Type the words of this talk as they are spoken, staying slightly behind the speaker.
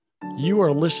You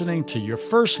are listening to Your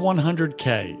First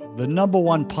 100K, the number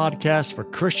one podcast for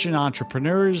Christian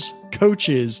entrepreneurs,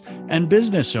 coaches, and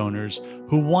business owners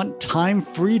who want time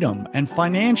freedom and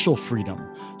financial freedom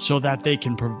so that they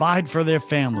can provide for their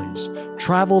families,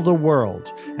 travel the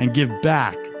world, and give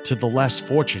back to the less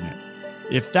fortunate.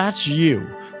 If that's you,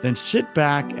 then sit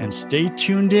back and stay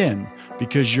tuned in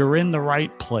because you're in the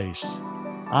right place.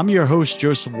 I'm your host,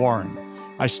 Joseph Warren.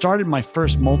 I started my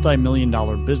first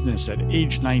multi-million-dollar business at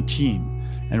age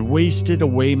 19 and wasted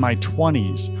away my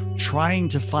 20s trying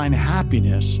to find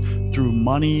happiness through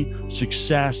money,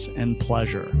 success, and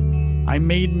pleasure. I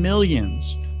made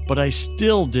millions, but I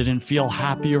still didn't feel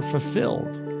happy or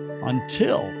fulfilled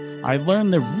until I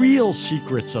learned the real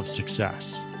secrets of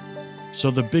success. So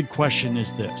the big question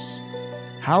is this: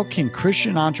 how can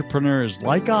Christian entrepreneurs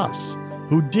like us,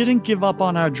 who didn't give up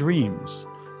on our dreams,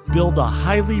 build a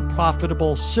highly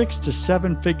profitable 6 to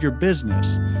 7 figure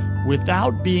business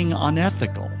without being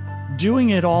unethical,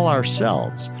 doing it all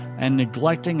ourselves, and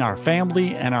neglecting our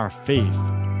family and our faith?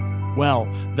 Well,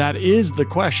 that is the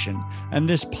question, and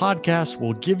this podcast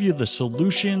will give you the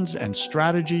solutions and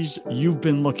strategies you've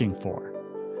been looking for.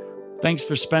 Thanks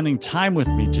for spending time with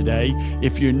me today.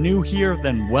 If you're new here,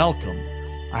 then welcome.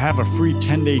 I have a free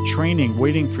 10-day training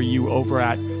waiting for you over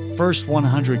at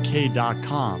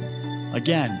first100k.com.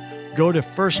 Again, go to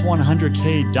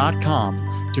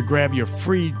first100k.com to grab your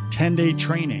free 10-day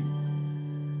training.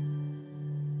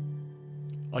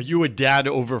 Are you a dad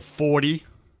over 40?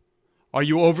 Are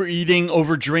you overeating,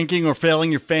 overdrinking, or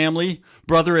failing your family?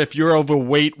 Brother, if you're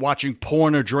overweight, watching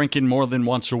porn, or drinking more than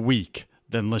once a week,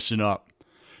 then listen up.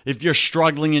 If you're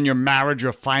struggling in your marriage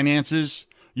or finances,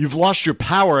 you've lost your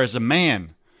power as a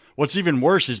man. What's even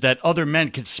worse is that other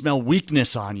men can smell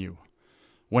weakness on you.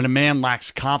 When a man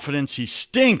lacks confidence, he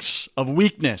stinks of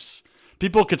weakness.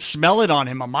 People could smell it on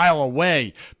him a mile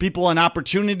away. People and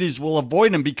opportunities will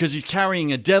avoid him because he's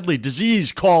carrying a deadly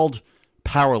disease called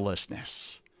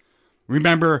powerlessness.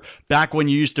 Remember back when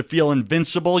you used to feel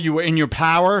invincible, you were in your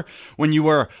power, when you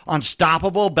were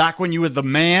unstoppable, back when you were the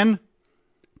man?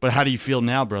 But how do you feel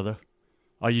now, brother?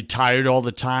 Are you tired all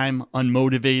the time,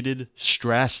 unmotivated,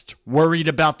 stressed, worried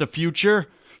about the future?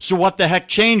 So what the heck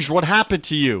changed? What happened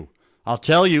to you? I'll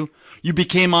tell you, you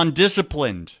became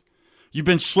undisciplined. You've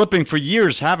been slipping for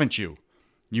years, haven't you?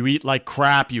 You eat like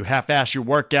crap, you half-ass your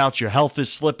workouts, your health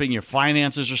is slipping, your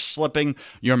finances are slipping,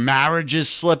 your marriage is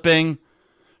slipping,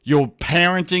 your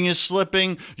parenting is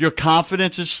slipping, your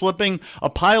confidence is slipping.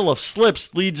 A pile of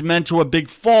slips leads men to a big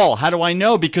fall. How do I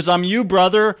know? Because I'm you,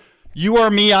 brother. You are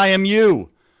me, I am you.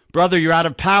 Brother, you're out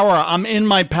of power. I'm in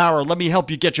my power. Let me help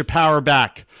you get your power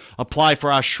back. Apply for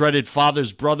our Shredded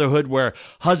Fathers Brotherhood, where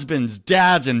husbands,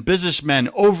 dads, and businessmen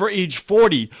over age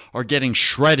 40 are getting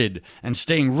shredded and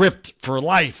staying ripped for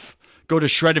life. Go to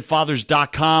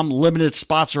shreddedfathers.com. Limited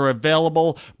spots are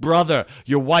available. Brother,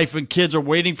 your wife and kids are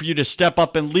waiting for you to step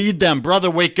up and lead them. Brother,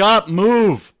 wake up,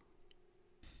 move.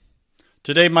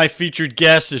 Today, my featured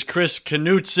guest is Chris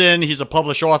Knutson. He's a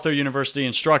published author, university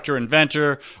instructor,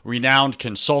 inventor, renowned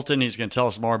consultant. He's going to tell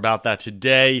us more about that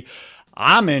today.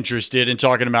 I'm interested in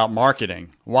talking about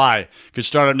marketing. Why? Because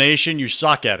Startup Nation, you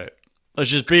suck at it. Let's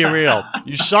just be real.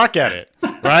 You suck at it,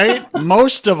 right?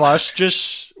 Most of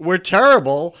us we're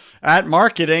terrible at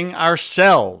marketing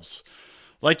ourselves.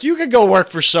 Like, you could go work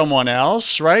for someone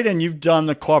else, right? And you've done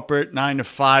the corporate 9 to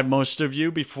 5, most of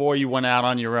you, before you went out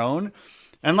on your own.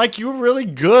 And like, you were really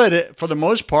good, for the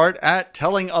most part, at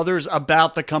telling others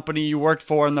about the company you worked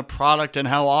for and the product and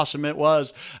how awesome it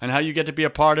was and how you get to be a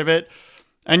part of it.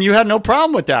 And you had no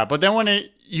problem with that. But then when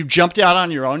you jumped out on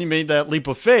your own, you made that leap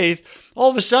of faith, all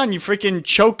of a sudden you freaking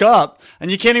choke up and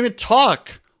you can't even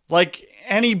talk like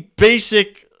any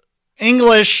basic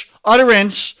English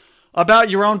utterance about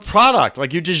your own product.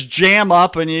 Like, you just jam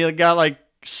up and you got like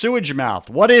sewage mouth.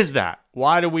 What is that?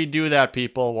 Why do we do that,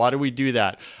 people? Why do we do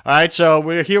that? All right, so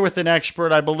we're here with an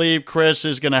expert. I believe Chris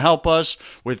is going to help us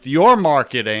with your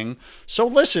marketing. So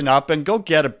listen up and go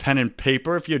get a pen and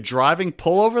paper. If you're driving,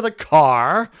 pull over the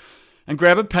car and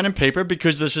grab a pen and paper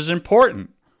because this is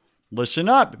important. Listen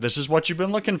up. This is what you've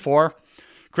been looking for.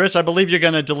 Chris, I believe you're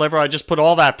going to deliver. I just put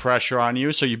all that pressure on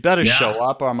you, so you better show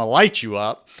up or I'm going to light you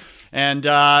up. And,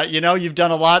 you've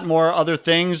done a lot more other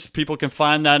things. People can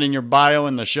find that in your bio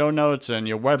and the show notes and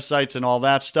your websites and all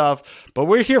that stuff. But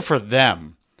we're here for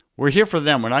them. We're here for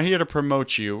them. We're not here to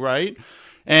promote you, right?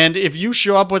 And if you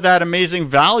show up with that amazing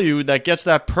value that gets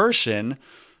that person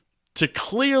to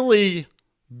clearly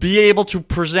be able to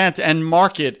present and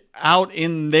market out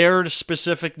in their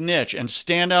specific niche and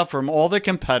stand out from all the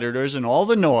competitors and all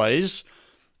the noise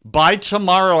by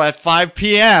tomorrow at 5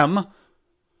 p.m.,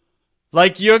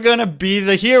 like, you're going to be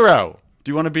the hero.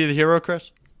 Do you want to be the hero,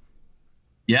 Chris?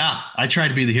 Yeah, I try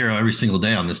to be the hero every single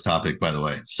day on this topic, by the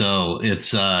way. So and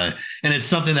it's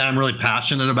something that I'm really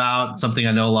passionate about, something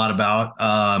I know a lot about.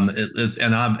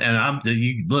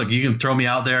 You look, you can throw me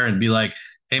out there and be like,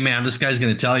 "Hey, man, this guy's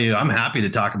going to tell you." I'm happy to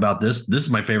talk about this. This is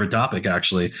my favorite topic,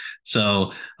 actually.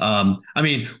 So, I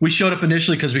mean, we showed up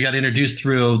initially because we got introduced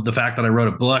through the fact that I wrote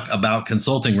a book about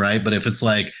consulting, right? But if it's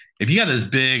like, if you got this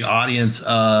big audience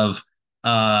of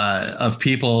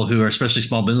people who are especially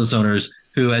small business owners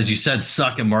who, as you said,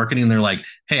 suck at marketing. They're like,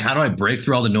 hey, how do I break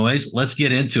through all the noise? Let's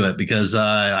get into it because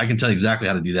I can tell you exactly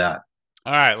how to do that.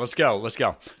 All right, let's go. Let's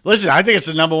go. Listen, I think it's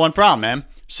the number one problem, man.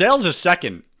 Sales is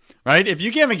second, right? If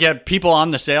you can't even get people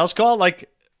on the sales call, like,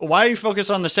 why are you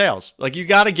focused on the sales? Like, you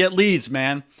got to get leads,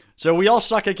 man. So we all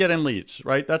suck at getting leads,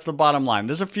 right? That's the bottom line.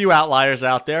 There's a few outliers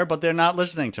out there, but they're not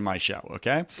listening to my show,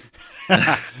 okay?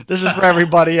 This is for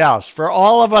everybody else. For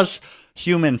all of us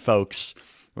human folks,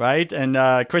 right?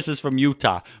 And Chris is from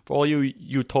Utah. For all you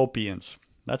utopians.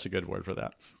 That's a good word for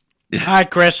that. All right,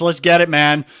 Chris, let's get it,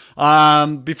 man.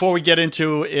 Before we get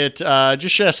into it,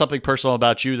 just share something personal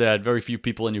about you that very few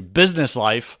people in your business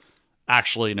life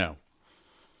actually know.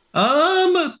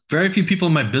 Very few people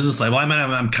in my business life. Well,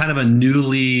 I'm kind of a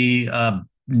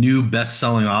new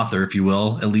best-selling author, if you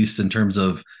will, at least in terms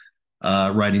of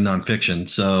writing nonfiction.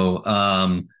 So,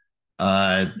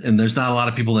 and there's not a lot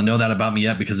of people that know that about me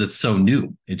yet because it's so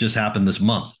new. It just happened this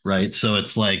month, right? So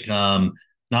it's like,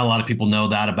 not a lot of people know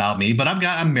that about me. But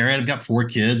I'm married. I've got 4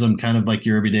 kids. I'm kind of like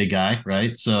your everyday guy,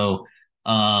 right? So,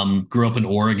 grew up in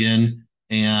Oregon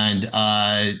and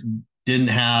didn't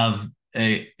have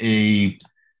a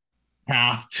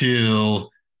path to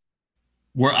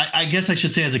where I guess I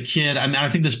should say as a kid, I mean, I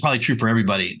think this is probably true for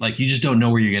everybody. Like you just don't know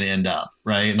where you're going to end up,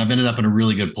 right? And I've ended up in a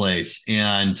really good place.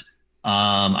 And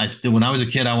when I was a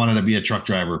kid, I wanted to be a truck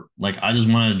driver. Like I just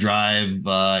wanted to drive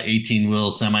 18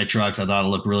 wheel semi trucks. I thought it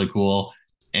looked really cool.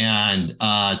 And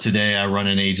today I run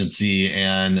an agency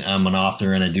and I'm an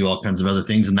author and I do all kinds of other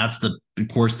things. And that's the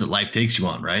course that life takes you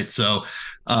on, right? So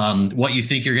what you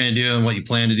think you're going to do and what you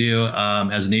plan to do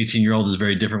as an 18-year-old is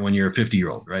very different when you're a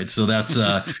 50-year-old, right? So that's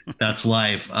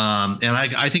life. And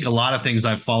I think a lot of things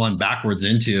I've fallen backwards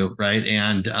into, right?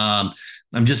 And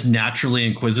I'm just naturally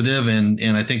inquisitive,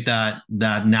 and I think that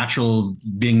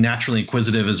being naturally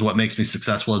inquisitive is what makes me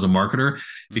successful as a marketer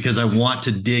because I want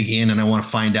to dig in and I want to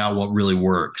find out what really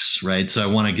works, right? So I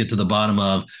want to get to the bottom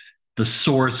of the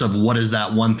source of what is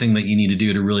that one thing that you need to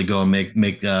do to really go and make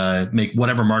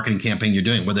whatever marketing campaign you're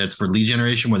doing, whether it's for lead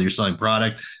generation, whether you're selling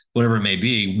product, whatever it may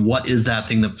be. What is that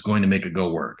thing that's going to make it go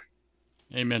work?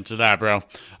 Amen to that, bro. All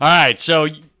right, so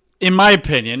in my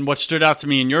opinion, what stood out to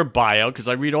me in your bio, because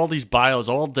I read all these bios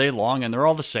all day long and they're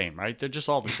all the same, right? They're just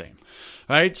all the same,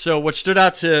 right? So what stood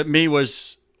out to me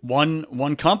was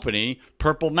one company,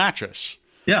 Purple Mattress.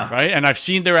 Yeah. Right. And I've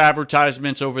seen their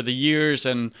advertisements over the years.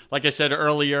 And like I said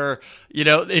earlier,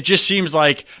 it just seems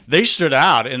like they stood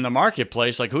out in the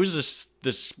marketplace. Like, who's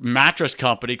this mattress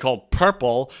company called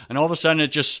Purple? And all of a sudden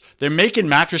they're making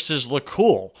mattresses look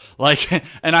cool. Like,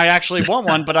 and I actually want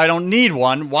one, but I don't need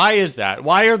one. Why is that?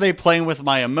 Why are they playing with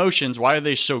my emotions? Why are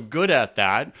they so good at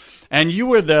that? And you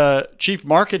were the chief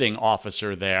marketing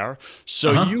officer there,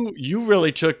 so you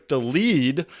really took the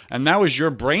lead, and that was your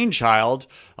brainchild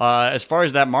as far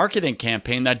as that marketing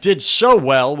campaign that did so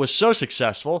well, was so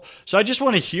successful. So I just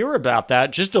want to hear about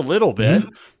that just a little bit.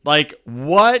 Mm-hmm. Like,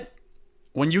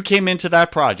 when you came into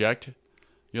that project,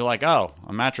 you're like, oh,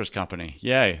 a mattress company.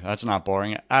 Yay, that's not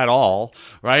boring at all,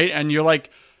 right? And you're like,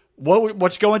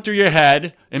 what's going through your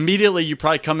head? Immediately, you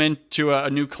probably come into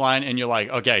a new client and you're like,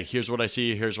 okay, here's what I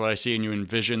see, and you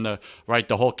envision the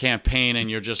whole campaign, and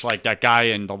you're just like that guy,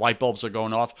 and the light bulbs are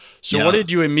going off. So, Yeah. what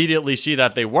did you immediately see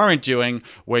that they weren't doing,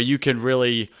 where you could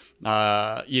really,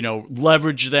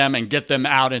 leverage them and get them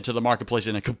out into the marketplace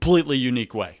in a completely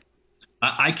unique way?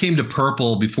 I came to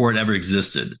Purple before it ever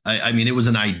existed. I mean, it was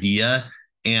an idea,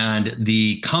 and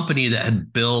the company that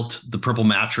had built the Purple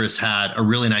mattress had a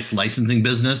really nice licensing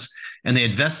business, and they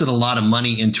invested a lot of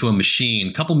money into a machine,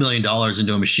 a couple $1 million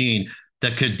into a machine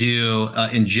that could do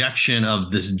injection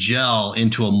of this gel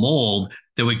into a mold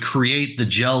that would create the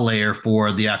gel layer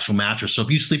for the actual mattress. So if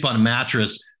you sleep on a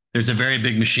mattress, there's a very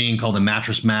big machine called the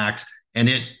Mattress Max, and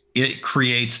it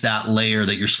creates that layer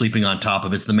that you're sleeping on top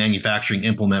of. It's the manufacturing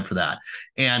implement for that.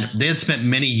 And they had spent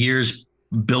many years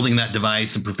building that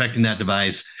device and perfecting that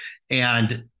device.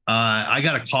 And I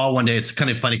got a call one day. It's kind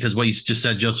of funny because what you just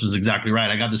said, Joseph, was exactly right.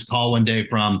 I got this call one day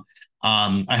from,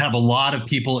 I have a lot of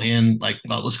people in, like,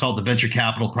 let's call it the venture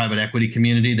capital private equity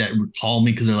community that would call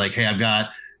me because they're like, hey, I've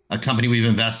got a company we've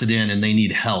invested in and they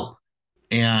need help.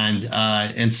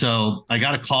 And so I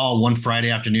got a call one Friday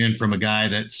afternoon from a guy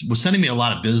that was sending me a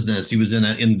lot of business. He was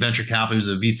in venture capital. He was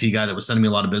a VC guy that was sending me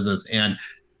a lot of business. And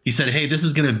he said, "Hey, this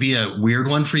is going to be a weird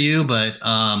one for you, but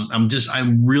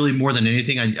I'm really more than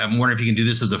anything. I'm wondering if you can do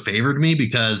this as a favor to me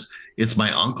because it's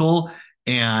my uncle."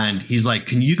 And he's like,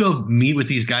 "Can you go meet with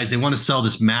these guys? They want to sell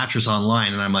this mattress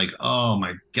online." And I'm like, "Oh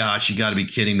my gosh, you got to be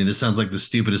kidding me. This sounds like the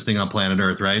stupidest thing on planet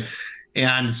Earth, right?"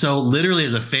 And so literally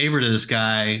as a favor to this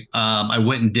guy, I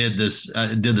went and did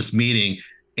this meeting.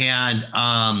 And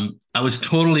I was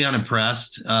totally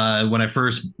unimpressed when I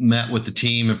first met with the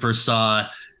team and first saw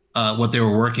what they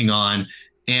were working on.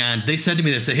 And they said to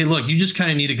me, they said, "Hey, look, you just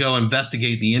kind of need to go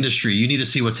investigate the industry. You need to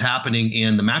see what's happening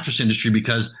in the mattress industry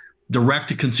because direct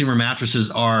to consumer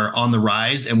mattresses are on the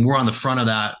rise and we're on the front of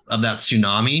that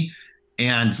tsunami."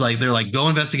 And it's like they're like, "Go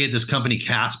investigate this company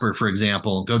Casper, for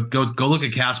example. Go look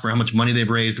at Casper, how much money they've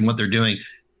raised and what they're doing."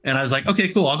 And I was like, "Okay,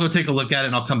 cool. I'll go take a look at it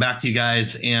and I'll come back to you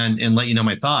guys and let you know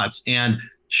my thoughts." And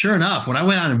sure enough, when I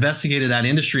went out and investigated that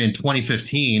industry in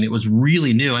 2015, it was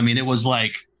really new. I mean, it was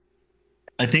like,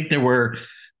 I think there were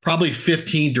probably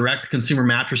 15 direct consumer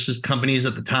mattresses companies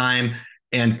at the time,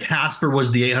 and Casper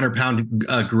was the 800-pound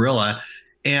gorilla.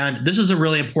 And this is a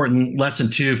really important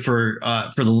lesson too for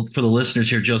the listeners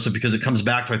here, Joseph, because it comes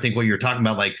back to I think what you're talking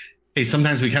about. Like, hey,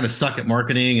 sometimes we kind of suck at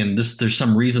marketing, and there's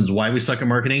some reasons why we suck at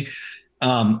marketing.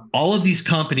 All of these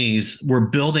companies were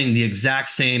building the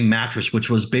exact same mattress, which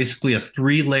was basically a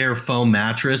 3-layer foam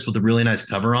mattress with a really nice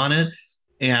cover on it.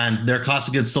 And their cost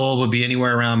of goods sold would be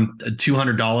anywhere around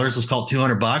 $200. Let's call it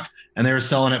 $200, and they were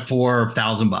selling it for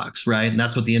 $1,000, right? And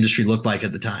that's what the industry looked like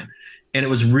at the time. And it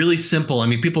was really simple. I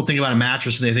mean, people think about a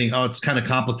mattress and they think, "Oh, it's kind of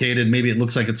complicated. Maybe it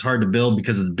looks like it's hard to build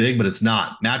because it's big," but it's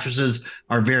not. Mattresses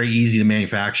are very easy to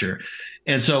manufacture.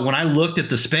 And so when I looked at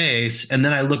the space and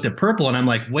then I looked at Purple and I'm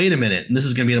like, wait a minute, and this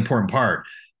is going to be an important part.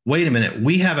 Wait a minute,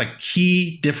 we have a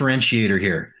key differentiator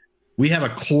here. We have a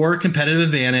core competitive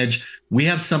advantage. We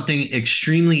have something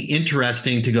extremely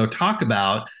interesting to go talk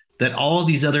about that all of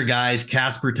these other guys,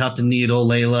 Casper, Tuft and Needle,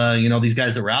 Layla, these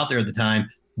guys that were out there at the time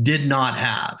did not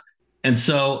have. And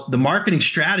so the marketing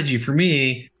strategy for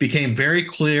me became very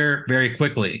clear very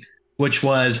quickly, which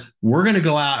was we're going to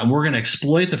go out and we're going to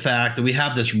exploit the fact that we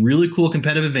have this really cool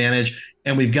competitive advantage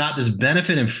and we've got this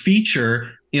benefit and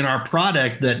feature in our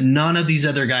product that none of these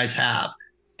other guys have.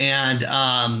 And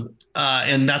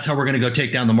that's how we're going to go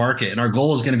take down the market. And our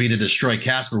goal is going to be to destroy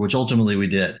Casper, which ultimately we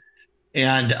did.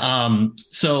 And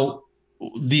so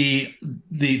the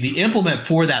implement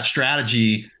for that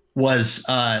strategy was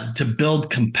to build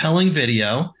compelling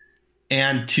video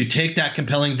and to take that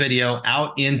compelling video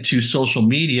out into social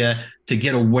media to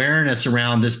get awareness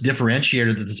around this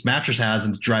differentiator that this mattress has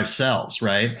and to drive sales,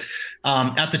 right?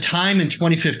 At the time in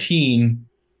 2015,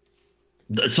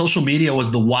 the social media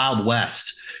was the Wild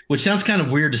West, which sounds kind of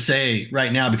weird to say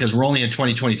right now because we're only in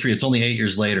 2023. It's only 8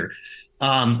 years later.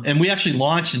 And we actually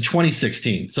launched in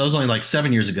 2016. So it was only like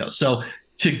 7 years ago. So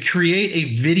to create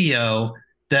a video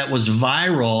that was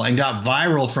viral and got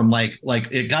viral from like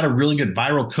it got a really good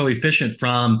viral coefficient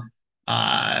from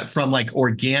like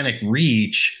organic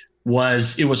reach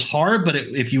it was hard, but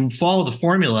if you follow the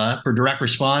formula for direct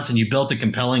response and you built a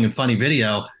compelling and funny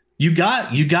video, you got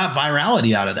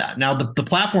virality out of that. Now the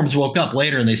platforms woke up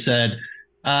later and they said,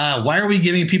 why are we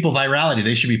giving people virality?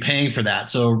 They should be paying for that.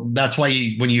 So that's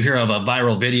why when you hear of a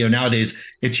viral video nowadays,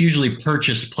 it's usually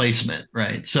purchase placement,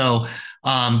 right? So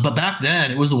but back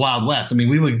then it was the Wild West. I mean,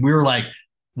 we were like,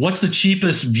 what's the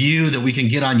cheapest view that we can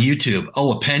get on YouTube?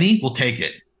 Oh, a penny? We'll take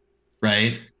it,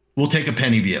 right? We'll take a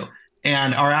penny view.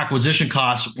 And our acquisition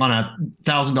costs on a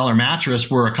 $1,000 mattress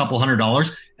were a couple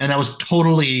 $100. And that was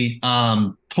totally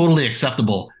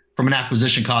acceptable from an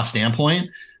acquisition cost standpoint.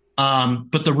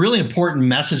 But the really important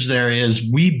message there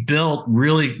is we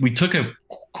took a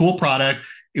cool product.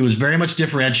 It was very much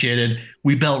differentiated.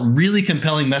 We built really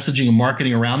compelling messaging and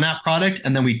marketing around that product.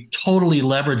 And then we totally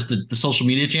leveraged the social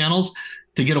media channels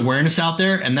to get awareness out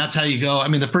there. And that's how you go. I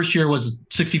mean, the first year was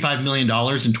 $65 million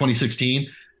in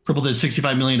 2016. Purple did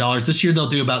 $65 million. This year, they'll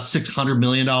do about $600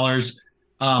 million.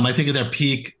 I think at their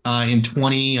peak in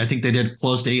 20, I think they did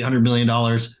close to $800 million.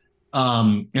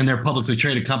 And they're a publicly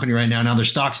traded company right now. Now their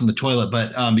stock's in the toilet,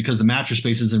 but because the mattress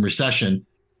space is in recession.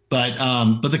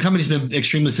 But the company's been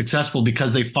extremely successful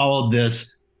because they followed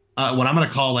this, what I'm going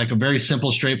to call like a very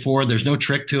simple, straightforward. There's no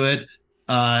trick to it.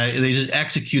 They just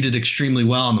executed extremely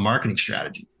well on the marketing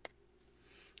strategy.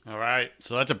 All right.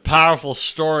 So that's a powerful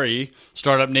story,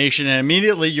 Startup Nation. And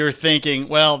immediately you're thinking,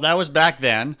 well, that was back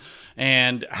then.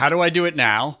 And how do I do it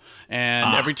now?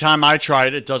 And every Ah, time I try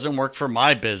it, it doesn't work for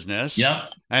my business. yep.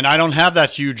 And I don't have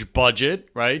that huge budget,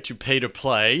 right, to pay to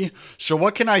play. So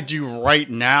what can I do right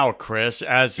now, Chris,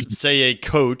 as say a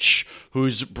coach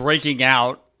who's breaking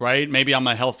out, right? Maybe I'm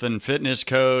a health and fitness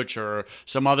coach or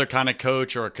some other kind of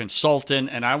coach or a consultant,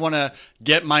 and I want to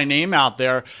get my name out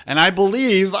there. And I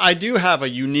believe I do have a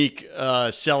unique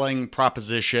selling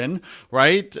proposition,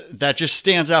 right? That just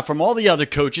stands out from all the other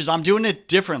coaches. I'm doing it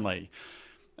differently.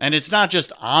 And it's not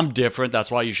just I'm different, that's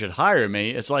why you should hire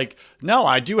me. It's like, no,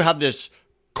 I do have this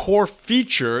core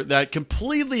feature that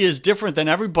completely is different than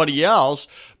everybody else,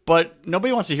 but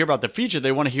nobody wants to hear about the feature.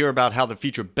 They want to hear about how the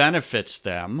feature benefits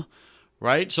them,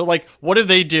 right? So, like, what do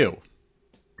they do?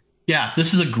 Yeah,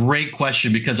 this is a great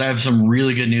question because I have some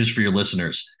really good news for your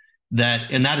listeners.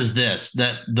 That is this,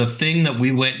 that the thing that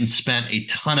we went and spent a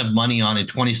ton of money on in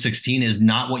 2016 is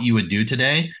not what you would do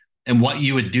today. And what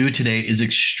you would do today is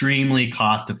extremely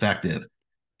cost effective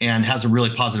and has a really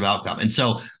positive outcome. And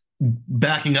so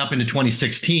backing up into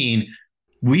 2016,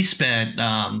 we spent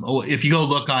if you go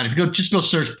look on, if you go just go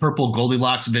search Purple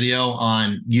Goldilocks video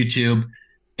on YouTube,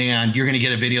 and you're going to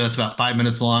get a video that's about 5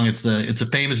 minutes long. It's a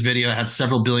famous video. It has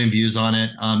several billion views on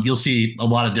it. You'll see a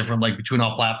lot of different, like between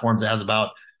all platforms, it has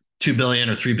about 2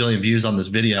 billion or 3 billion views on this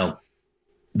video.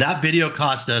 That video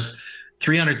cost us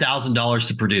 $300,000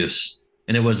 to produce.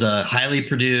 And it was a highly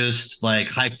produced, like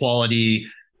high quality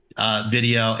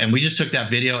video. And we just took that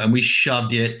video and we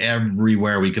shoved it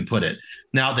everywhere we could put it.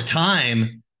 Now, at the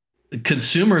time,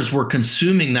 consumers were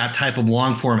consuming that type of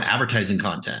long form advertising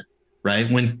content, right?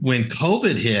 When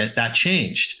COVID hit, that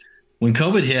changed. When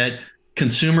COVID hit,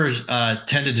 consumers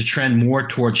tended to trend more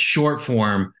towards short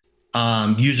form,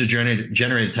 user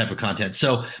generated type of content.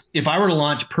 So if I were to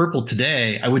launch Purple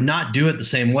today, I would not do it the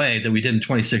same way that we did in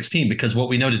 2016, because what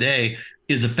we know today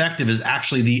is effective is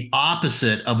actually the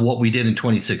opposite of what we did in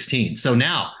 2016. So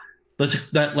now let's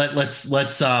spell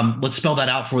that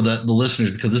out for the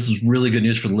listeners, because this is really good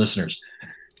news for the listeners.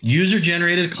 User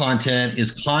generated content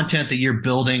is content that you're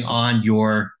building on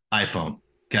your iPhone.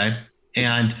 Okay.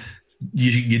 And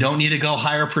you don't need to go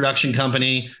hire a production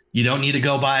company. You don't need to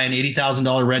go buy an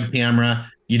 $80,000 Red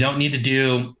camera. You don't need to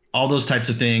do all those types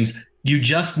of things. You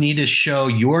just need to show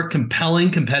your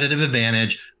compelling competitive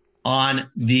advantage on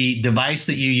the device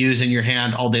that you use in your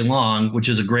hand all day long, which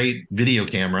is a great video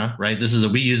camera, right?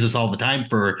 We use this all the time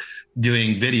for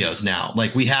doing videos now.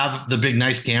 Like, we have the big,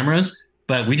 nice cameras,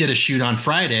 but we did a shoot on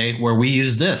Friday where we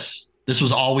used this. This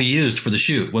was all we used for the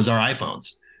shoot, was our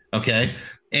iPhones. Okay.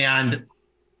 And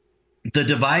the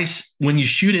device, when you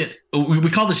shoot it, we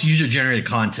call this user generated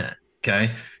content.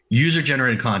 Okay. User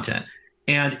generated content.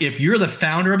 And if you're the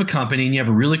founder of a company and you have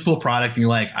a really cool product and you're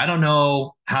like, I don't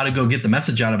know how to go get the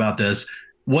message out about this,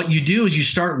 what you do is you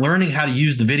start learning how to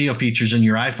use the video features in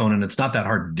your iPhone, and it's not that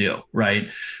hard to do, right?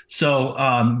 So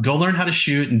go learn how to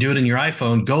shoot and do it in your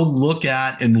iPhone. Go look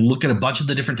at a bunch of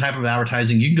the different type of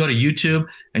advertising. You can go to YouTube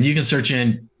and you can search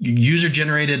in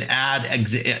user-generated ad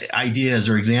ideas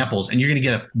or examples, and you're going to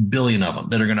get a billion of them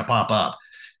that are going to pop up.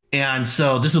 And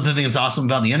so this is the thing that's awesome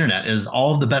about the internet, is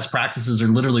all of the best practices are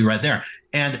literally right there.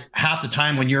 And half the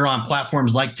time when you're on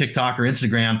platforms like TikTok or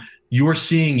Instagram, you're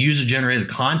seeing user-generated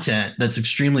content that's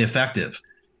extremely effective,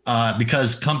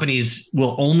 because companies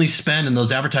will only spend in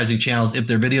those advertising channels if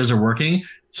their videos are working.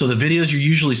 So the videos you're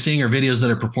usually seeing are videos that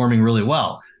are performing really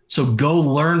well. So go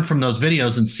learn from those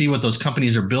videos and see what those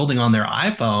companies are building on their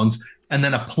iPhones, and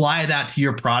then apply that to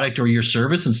your product or your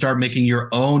service and start making your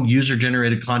own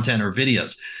user-generated content or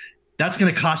videos. That's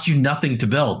going to cost you nothing to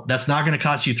build. That's not going to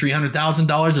cost you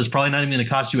 $300,000. It's probably not even going to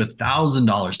cost you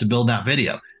 $1,000 to build that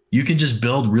video. You can just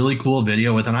build really cool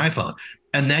video with an iPhone.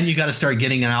 And then you got to start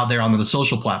getting it out there on the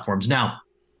social platforms. Now,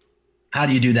 how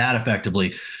do you do that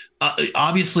effectively?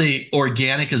 Obviously,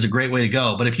 organic is a great way to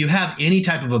go. But if you have any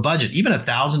type of a budget, even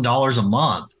 $1,000 a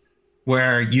month,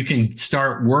 where you can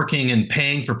start working and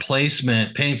paying for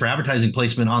placement, paying for advertising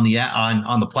placement on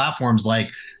the platforms like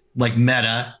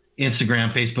Meta,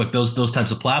 Instagram, Facebook, those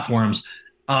types of platforms,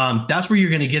 that's where you're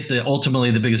going to get ultimately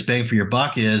the biggest bang for your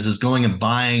buck is going and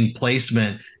buying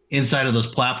placement inside of those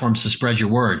platforms to spread your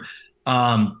word.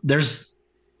 There's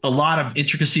a lot of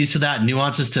intricacies to that,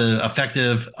 nuances to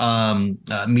effective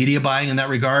media buying in that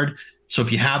regard. So if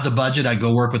you have the budget, I'd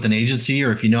go work with an agency,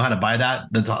 or if you know how to buy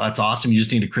that's awesome. You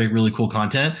just need to create really cool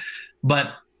content.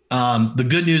 But the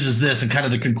good news is this, and kind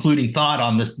of the concluding thought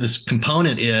on this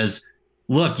component is,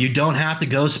 look, you don't have to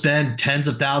go spend tens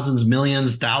of thousands,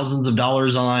 millions, thousands of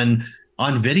dollars on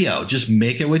video. Just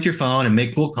make it with your phone and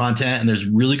make cool content. And there's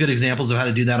really good examples of how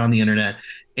to do that on the internet.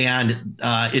 and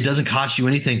it doesn't cost you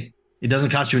anything. It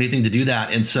doesn't cost you anything to do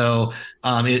that. And so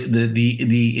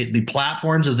the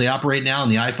platforms as they operate now on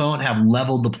the iPhone have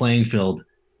leveled the playing field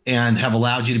and have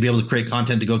allowed you to be able to create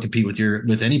content to go compete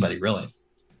with anybody, really.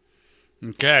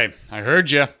 Okay, I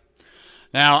heard you.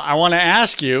 Now, I want to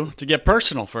ask you to get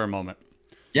personal for a moment.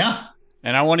 Yeah.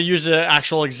 And I want to use an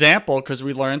actual example because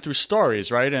we learn through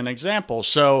stories, right? An example.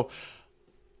 So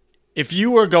if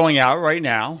you were going out right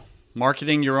now,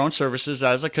 marketing your own services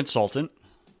as a consultant,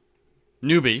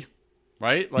 newbie,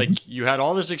 right? Like you had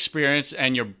all this experience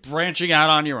and you're branching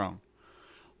out on your own.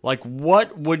 Like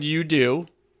what would you do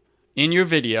in your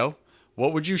video?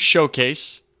 What would you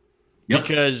showcase? Yep.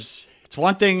 Because it's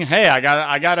one thing, hey, I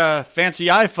got a fancy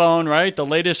iPhone, right? The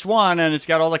latest one, and it's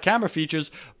got all the camera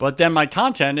features, but then my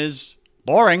content is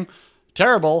boring,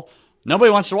 terrible.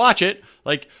 Nobody wants to watch it.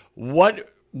 Like,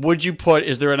 what would you put?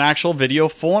 Is there an actual video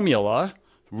formula,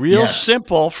 real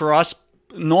simple for us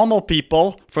normal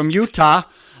people from Utah,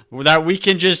 that we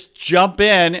can just jump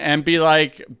in and be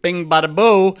like, bing, bada,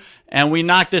 boo, and we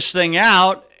knock this thing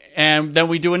out, and then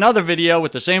we do another video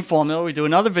with the same formula. We do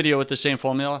another video with the same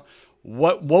formula.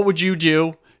 What would you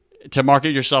do to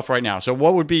market yourself right now? So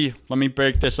what would be, let me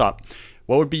break this up.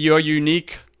 What would be your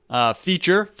unique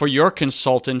feature for your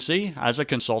consultancy as a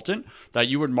consultant that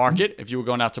you would market if you were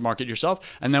going out to market yourself?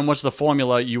 And then what's the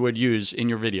formula you would use in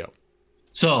your video?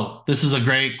 So this is a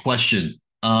great question.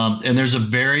 And there's a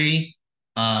very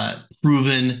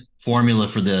proven formula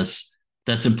for this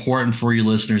that's important for your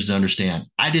listeners to understand.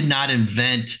 I did not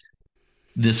invent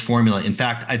this formula. In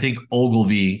fact, I think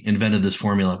Ogilvy invented this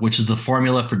formula, which is the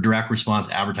formula for direct response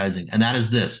advertising. And that is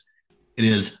this. It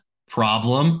is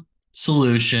problem,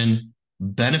 solution,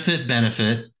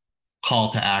 benefit,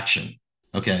 call to action.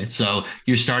 Okay, so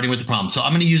you're starting with the problem. So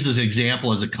I'm going to use this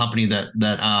example as a company that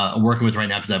I'm working with right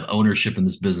now because I have ownership in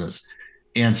this business.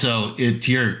 And so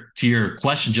to your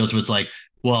question, Joseph, it's like,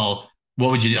 well,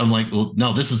 what would you do? I'm like, well,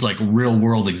 no, this is like a real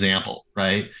world example,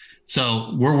 right?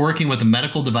 So we're working with a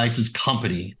medical devices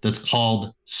company that's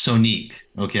called Sonique.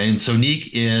 Okay, and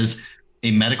Sonique is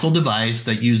a medical device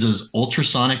that uses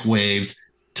ultrasonic waves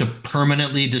to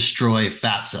permanently destroy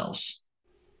fat cells.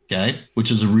 Okay,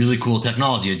 which is a really cool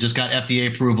technology. It just got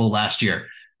FDA approval last year.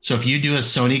 So if you do a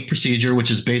Sonique procedure,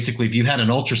 which is basically if you had an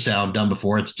ultrasound done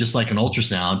before, it's just like an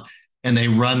ultrasound, and they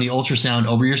run the ultrasound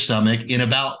over your stomach in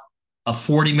about a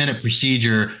 40-minute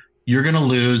procedure, you're going to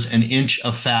lose an inch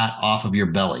of fat off of your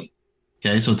belly.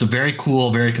 Okay, so it's a very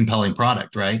cool, very compelling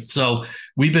product, right? So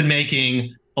we've been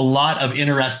making a lot of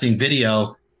interesting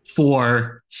video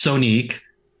for Sonique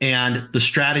and the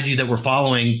strategy that we're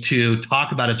following to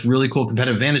talk about its really cool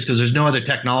competitive advantage, because there's no other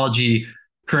technology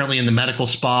currently in the medical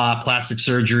spa, plastic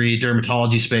surgery,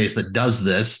 dermatology space that does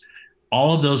this.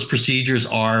 All of those procedures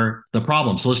are the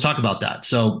problem. So let's talk about that.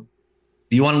 So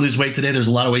if you want to lose weight today, there's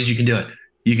a lot of ways you can do it.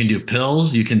 You can do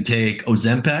pills. You can take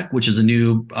Ozempic, which is a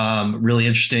new, really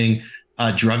interesting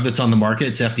drug that's on the market.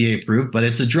 It's FDA approved, but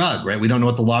it's a drug, right? We don't know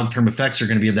what the long-term effects are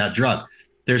going to be of that drug.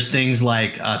 There's things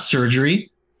like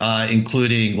surgery,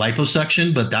 including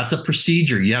liposuction, but that's a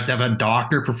procedure. You have to have a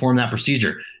doctor perform that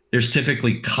procedure. There's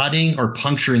typically cutting or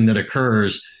puncturing that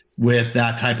occurs with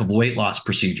that type of weight loss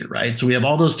procedure, right? So we have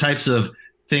all those types of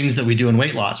things that we do in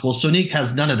weight loss. Well, Sonique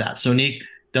has none of that. Sonique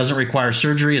doesn't require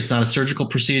surgery. It's not a surgical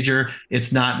procedure.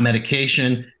 It's not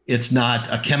medication. It's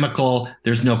not a chemical.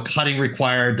 There's no cutting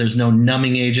required. There's no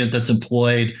numbing agent that's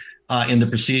employed in the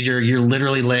procedure. You're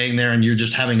literally laying there and you're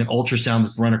just having an ultrasound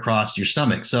that's run across your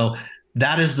stomach. So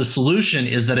that is the solution,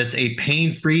 is that it's a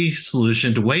pain-free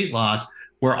solution to weight loss,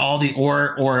 where all the,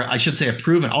 or I should say a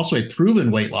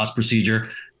proven weight loss procedure,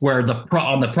 where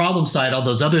on the problem side, all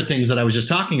those other things that I was just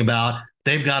talking about,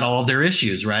 they've got all of their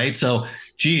issues, right? So,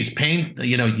 geez, pain,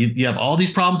 you have all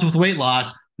these problems with weight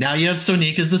loss. Now you have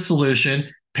Sonique as the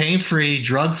solution, pain-free,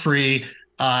 drug-free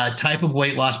type of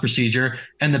weight loss procedure.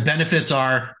 And the benefits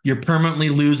are you're permanently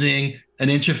losing an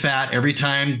inch of fat every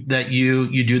time that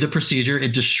you do the procedure.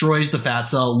 It destroys the fat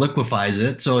cell, liquefies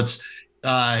it. So it's,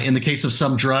 in the case of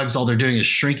some drugs, all they're doing is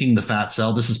shrinking the fat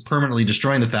cell. This is permanently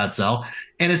destroying the fat cell.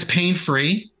 And it's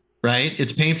pain-free, right?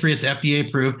 It's pain-free. It's FDA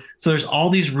approved. So there's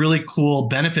all these really cool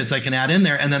benefits I can add in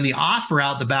there. And then the offer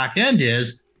out the back end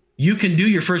is you can do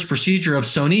your first procedure of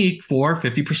Sonique for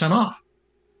 50% off.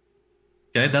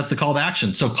 Okay, that's the call to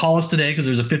action. So call us today because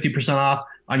there's a 50% off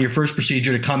on your first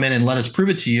procedure to come in and let us prove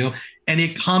it to you. And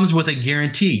it comes with a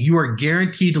guarantee. You are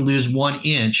guaranteed to lose 1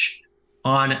 inch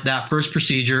on that first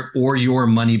procedure or your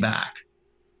money back.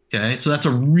 Okay, so that's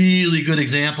a really good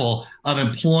example of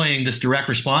employing this direct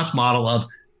response model of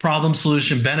problem,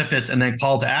 solution, benefits, and then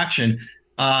call to action.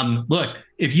 Look,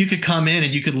 if you could come in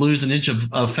and you could lose an inch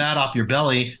of fat off your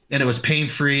belly and it was pain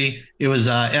free, it was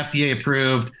FDA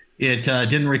approved, it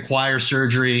didn't require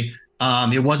surgery,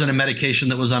 it wasn't a medication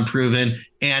that was unproven.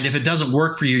 And if it doesn't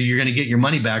work for you, you're going to get your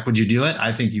money back. Would you do it?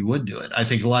 I think you would do it. I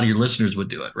think a lot of your listeners would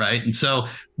do it. Right. And so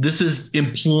this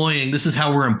is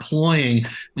how we're employing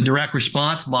the direct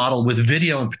response model with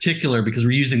video in particular, because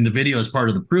we're using the video as part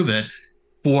of the Prove It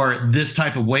for this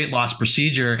type of weight loss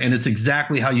procedure. And it's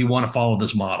exactly how you want to follow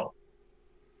this model.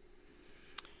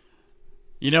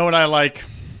 You know what I like?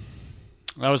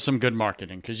 That was some good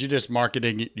marketing, because you just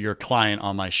marketing your client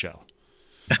on my show.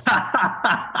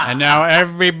 And now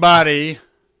everybody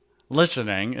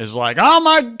listening is like, oh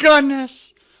my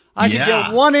goodness, I can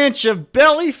get 1 inch of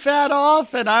belly fat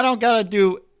off and I don't got to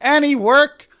do any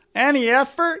work, any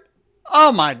effort.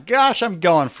 Oh my gosh, I'm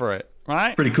going for it.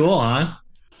 Right? Pretty cool, huh?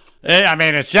 I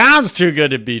mean, it sounds too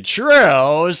good to be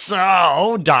true.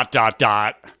 So ...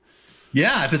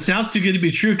 Yeah, if it sounds too good to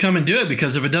be true, come and do it,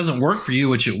 because if it doesn't work for you,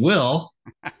 which it will,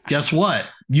 guess what?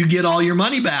 You get all your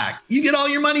money back. You get all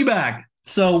your money back.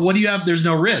 So what do you have? There's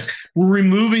no risk. We're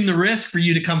removing the risk for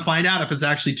you to come find out if it's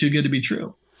actually too good to be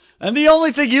true. And the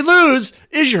only thing you lose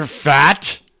is your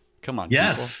fat. Come on,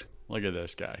 yes. People. Look at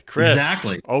this guy. Chris.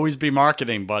 Exactly. Always be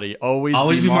marketing, buddy. Always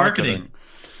be marketing.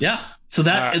 Yeah. So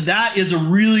that is a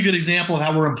really good example of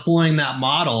how we're employing that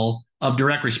model of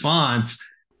direct response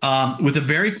with a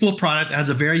very cool product that has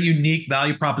a very unique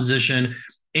value proposition.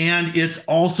 And it's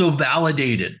also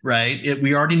validated, right?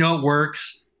 We already know it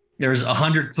works. There's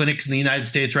 100 clinics in the United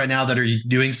States right now that are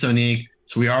doing Sonique.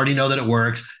 So we already know that it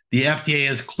works. The FDA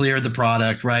has cleared the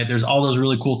product, right? There's all those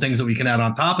really cool things that we can add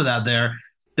on top of that there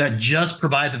that just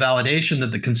provide the validation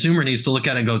that the consumer needs to look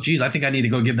at and go, geez, I think I need to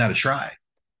go give that a try.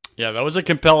 Yeah, that was a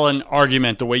compelling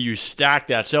argument, the way you stacked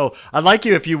that. So I'd like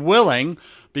you, if you're willing,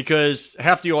 because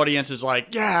half the audience is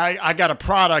like, yeah, I got a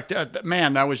product.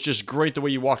 Man, that was just great the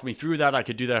way you walked me through that. I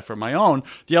could do that for my own.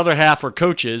 The other half are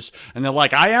coaches, and they're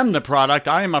like, I am the product.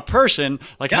 I am a person.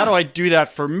 Like, how do I do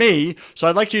that for me? So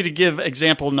I'd like you to give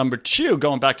example number 2,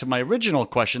 going back to my original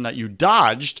question that you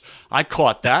dodged. I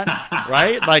caught that,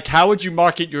 right? Like, how would you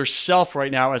market yourself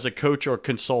right now as a coach or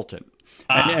consultant?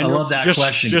 And I love that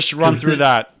question. Just run through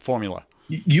that formula.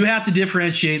 You have to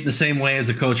differentiate the same way as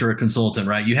a coach or a consultant,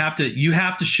 right? You have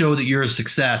to show that you're a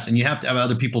success, and you have to have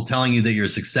other people telling you that you're a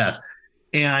success,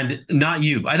 and not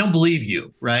you. I don't believe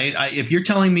you, right? If you're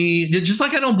telling me, just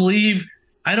like I don't believe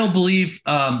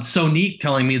Sonique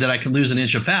telling me that I can lose an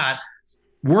inch of fat.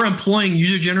 We're employing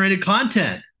user-generated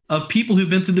content of people who've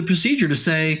been through the procedure to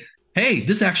say, hey,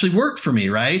 this actually worked for me,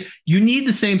 right? You need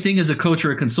the same thing as a coach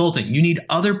or a consultant. You need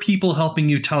other people helping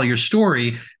you tell your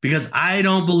story, because I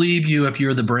don't believe you if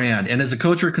you're the brand. And as a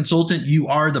coach or a consultant, you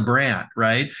are the brand,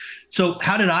 right? So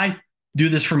how did I do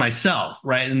this for myself,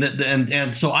 right?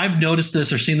 And so I've noticed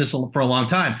this or seen this for a long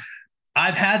time.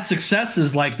 I've had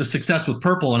successes like the success with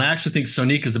Purple, and I actually think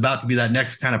Sonique is about to be that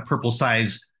next kind of Purple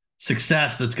size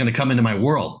success that's going to come into my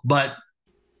world. But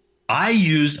I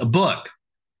used a book.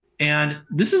 And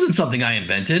this isn't something I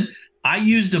invented. I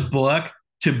used a book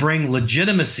to bring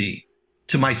legitimacy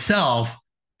to myself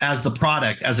as the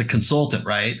product, as a consultant,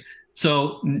 right?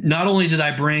 So not only did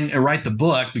I write the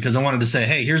book because I wanted to say,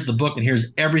 hey, here's the book and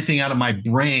here's everything out of my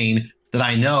brain that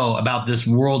I know about this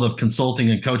world of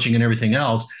consulting and coaching and everything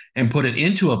else, and put it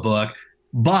into a book.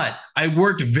 But I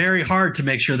worked very hard to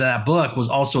make sure that book was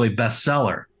also a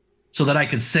bestseller, so that I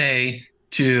could say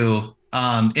to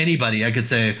anybody, I could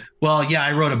say, well, yeah,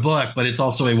 I wrote a book, but it's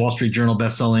also a Wall Street Journal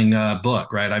best-selling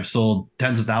book, right? I've sold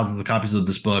tens of thousands of copies of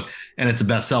this book, and it's a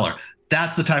bestseller.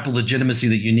 That's the type of legitimacy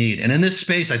that you need. And in this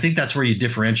space, I think that's where you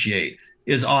differentiate,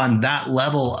 is on that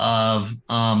level of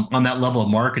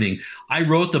marketing. I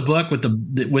wrote the book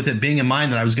with it being in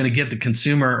mind that I was going to give the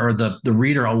consumer or the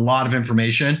reader a lot of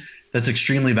information that's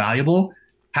extremely valuable.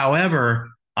 However,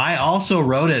 I also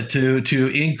wrote it to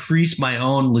increase my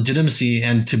own legitimacy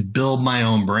and to build my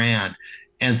own brand.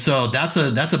 And so that's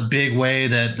a big way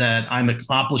that I'm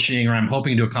accomplishing, or I'm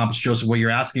hoping to accomplish, Joseph. What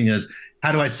you're asking is,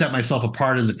 how do I set myself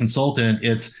apart as a consultant?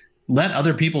 It's let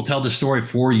other people tell the story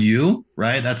for you,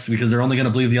 right? That's because they're only going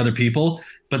to believe the other people.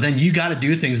 But then you got to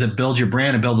do things that build your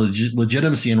brand and build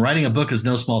legitimacy. And writing a book is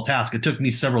no small task. It took me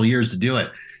several years to do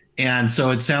it. And so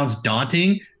it sounds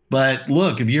daunting. But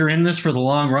look, if you're in this for the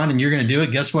long run and you're going to do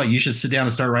it, guess what? You should sit down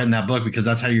and start writing that book, because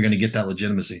that's how you're going to get that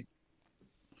legitimacy.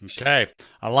 Okay.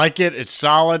 I like it. It's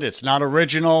solid. It's not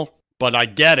original, but I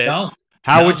get it. No,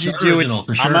 how would you do it?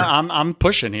 For sure. I'm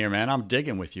pushing here, man. I'm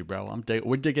digging with you, bro.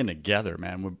 We're digging together,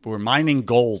 man. We're mining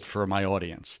gold for my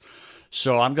audience.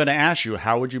 So I'm going to ask you,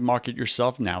 how would you market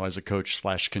yourself now as a coach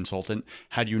 / consultant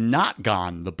had you not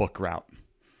gone the book route?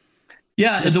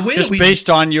 Yeah, the way that Just we based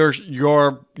on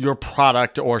your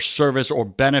product or service or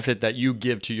benefit that you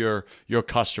give to your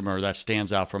customer that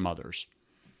stands out from others.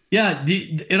 Yeah,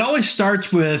 it always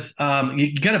starts with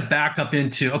you got to back up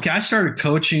into okay. I started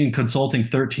coaching and consulting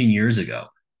 13 years ago,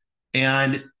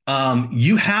 and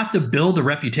you have to build a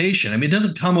reputation. I mean, it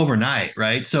doesn't come overnight,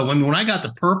 right? So when I got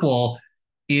the Purple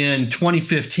in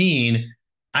 2015,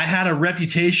 I had a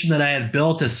reputation that I had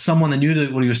built as someone that knew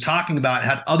that what he was talking about,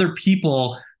 had other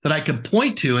people that I could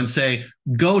point to and say,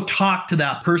 go talk to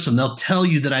that person. They'll tell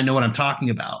you that I know what I'm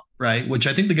talking about, right? Which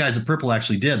I think the guys at Purple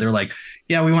actually did. They're like,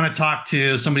 yeah, we want to talk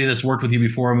to somebody that's worked with you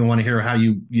before, and we want to hear how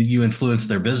you influence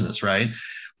their business, right?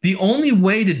 The only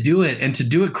way to do it and to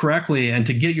do it correctly and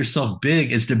to get yourself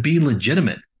big is to be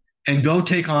legitimate and go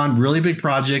take on really big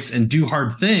projects and do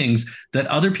hard things that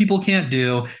other people can't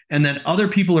do. And then other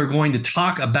people are going to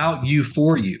talk about you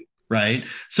for you, right?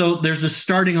 So there's this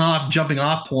jumping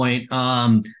off point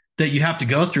that you have to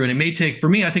go through. And it may take, for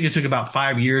me, I think it took about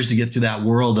 5 years to get through that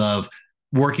world of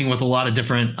working with a lot of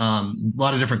different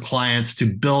clients to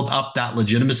build up that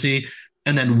legitimacy.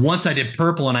 And then once I did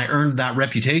Purple and I earned that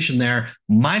reputation there,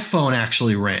 my phone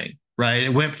actually rang, right?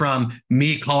 It went from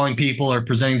me calling people or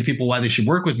presenting to people why they should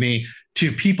work with me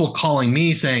to people calling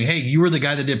me saying, hey, you were the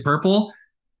guy that did Purple.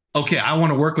 Okay, I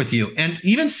want to work with you. And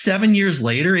even 7 years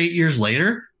later, 8 years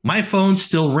later, my phone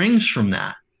still rings from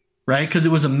that, right? Because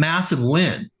it was a massive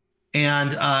win.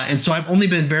 And so I've only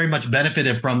been very much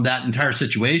benefited from that entire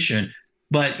situation.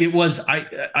 But it was,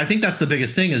 I think that's the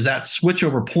biggest thing, is that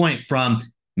switchover point from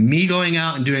me going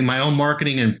out and doing my own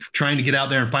marketing and trying to get out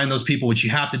there and find those people, which you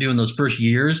have to do in those first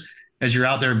years as you're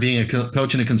out there being a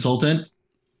coach and a consultant,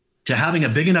 to having a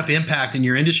big enough impact in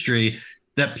your industry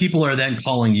that people are then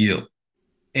calling you.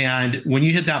 And when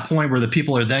you hit that point where the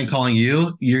people are then calling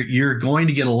you, you're going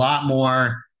to get a lot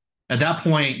more. At that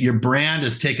point, your brand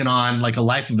has taken on like a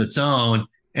life of its own,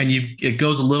 and it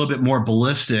goes a little bit more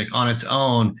ballistic on its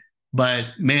own. But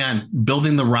man,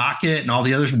 building the rocket and all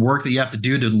the other work that you have to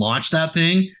do to launch that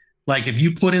thing, like if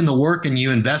you put in the work and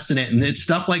you invest in it, and it's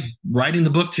stuff like writing the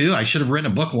book too. I should have written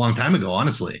a book a long time ago,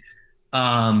 honestly.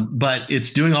 But it's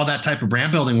doing all that type of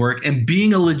brand building work and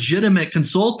being a legitimate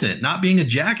consultant, not being a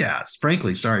jackass,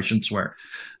 frankly. Sorry, I shouldn't swear.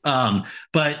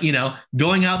 But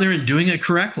going out there and doing it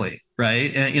correctly,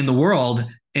 right, in the world,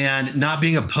 and not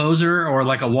being a poser or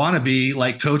like a wannabe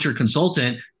like coach or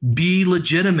consultant. Be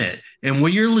legitimate. And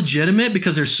when you're legitimate,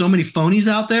 because there's so many phonies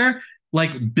out there,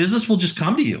 like business will just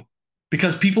come to you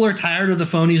because people are tired of the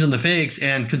phonies and the fakes,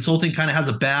 and consulting kind of has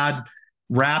a bad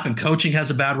rap and coaching has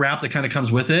a bad rap that kind of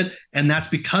comes with it. And that's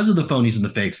because of the phonies and the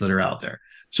fakes that are out there.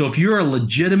 So if you're a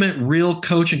legitimate, real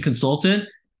coach and consultant,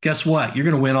 guess what? You're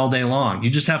going to win all day long. You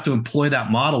just have to employ that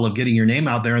model of getting your name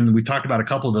out there. And we talked about a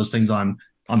couple of those things on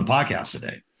the podcast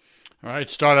today. All right,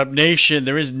 Startup Nation,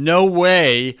 there is no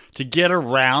way to get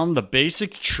around the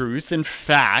basic truth and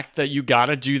fact that you got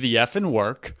to do the effing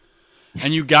work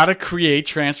and you got to create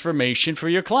transformation for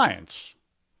your clients.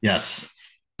 Yes.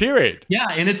 Period. Yeah,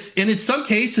 and in some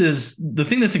cases, the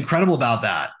thing that's incredible about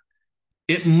that,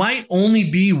 it might only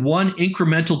be one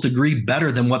incremental degree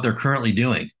better than what they're currently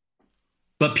doing.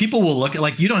 But people will look at,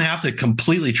 like, you don't have to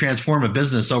completely transform a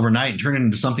business overnight and turn it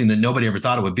into something that nobody ever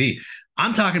thought it would be.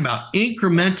 I'm talking about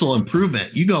incremental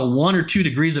improvement. You go 1 or 2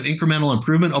 degrees of incremental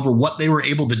improvement over what they were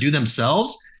able to do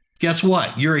themselves. Guess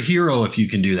what? You're a hero if you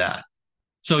can do that.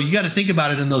 So you got to think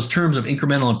about it in those terms of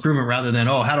incremental improvement rather than,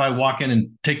 oh, how do I walk in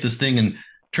and take this thing and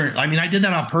turn? I mean, I did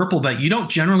that on Purple, but you don't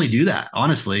generally do that,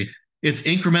 honestly. It's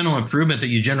incremental improvement that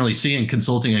you generally see in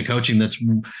consulting and coaching.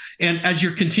 And as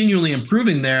you're continually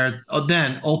improving there,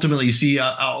 then ultimately you see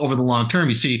over the long term,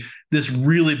 you see this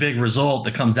really big result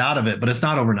that comes out of it, but it's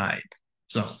not overnight.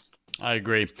 So I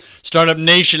agree. Startup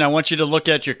Nation, I want you to look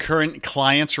at your current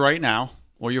clients right now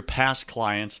or your past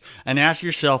clients and ask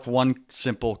yourself one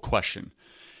simple question.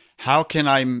 How can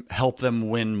I help them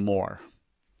win more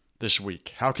this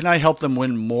week? How can I help them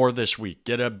win more this week?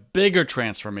 Get a bigger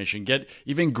transformation, get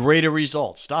even greater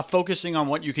results. Stop focusing on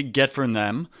what you can get from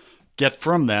them,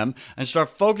 and start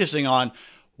focusing on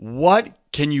what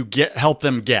can you help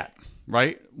them get,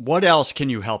 right? What else can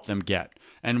you help them get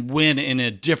and win in a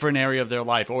different area of their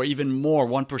life, or even more,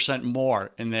 1%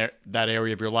 more in that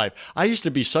area of your life? I used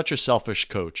to be such a selfish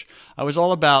coach. I was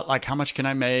all about like, how much can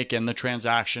I make and the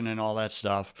transaction and all that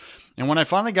stuff. And when I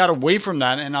finally got away from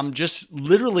that, and I'm just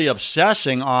literally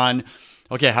obsessing on,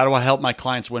 okay, how do I help my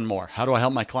clients win more? How do I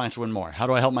help my clients win more? How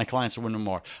do I help my clients win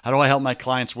more? How do I help my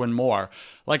clients win more?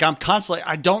 Like, I'm constantly,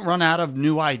 I don't run out of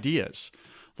new ideas.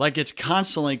 Like, it's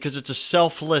constantly, because it's a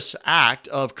selfless act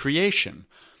of creation.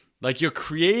 Like, you're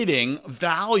creating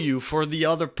value for the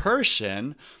other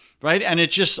person right? And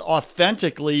it's just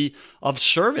authentically of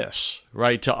service,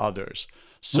 right, to others.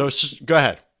 So go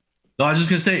ahead. No, I was just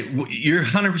going to say, you're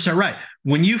 100% right.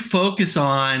 When you focus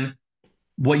on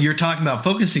what you're talking about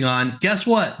focusing on, guess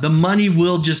what? The money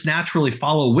will just naturally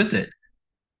follow with it.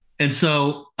 And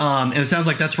so, and it sounds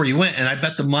like that's where you went. And I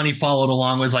bet the money followed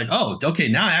along was like, oh, okay,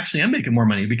 now I actually am making more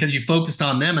money because you focused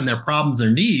on them and their problems,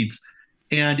 their needs.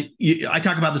 And I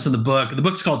talk about this in the book. The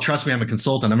book's called Trust Me, I'm a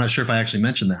Consultant. I'm not sure if I actually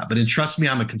mentioned that, but in Trust Me,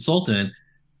 I'm a Consultant,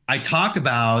 I talk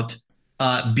about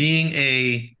being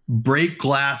a break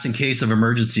glass in case of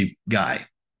emergency guy,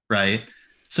 right?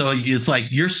 So it's like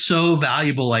you're so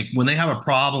valuable. Like when they have a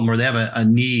problem or they have a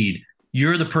need,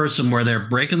 you're the person where they're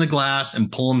breaking the glass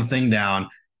and pulling the thing down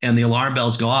and the alarm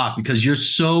bells go off because you're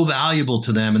so valuable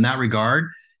to them in that regard.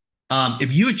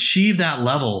 If you achieve that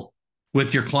level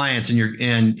with your clients and your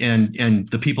and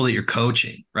the people that you're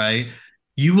coaching, right?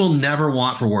 You will never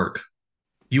want for work.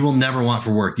 You will never want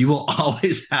for work. You will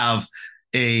always have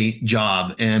a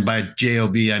job. And by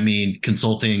job, I mean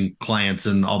consulting clients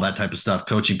and all that type of stuff,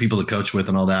 coaching people to coach with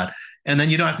and all that. And then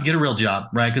you don't have to get a real job,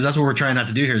 right? Because that's what we're trying not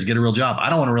to do here is get a real job. I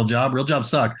don't want a real job. Real jobs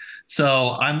suck.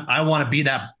 So I want to be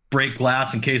that break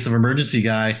glass in case of emergency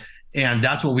guy. And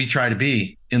that's what we try to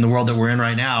be in the world that we're in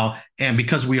right now. And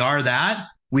because we are that,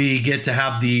 we get to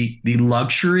have the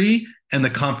luxury and the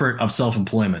comfort of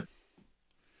self-employment.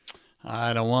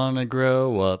 I don't want to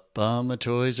grow up. I'm a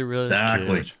Toys R Us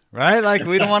kid. Right? Like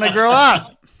we don't want to grow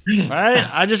up. Right?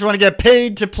 I just want to get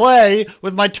paid to play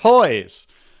with my toys.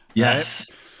 Yes.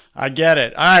 Right? I get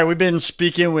it. All right. We've been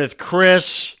speaking with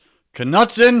Chris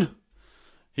Knutson.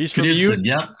 He's from Utah.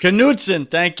 Yep. Knutson.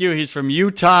 Thank you. He's from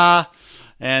Utah.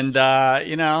 And,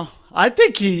 I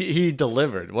think he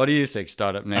delivered. What do you think,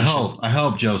 Startup Nation? I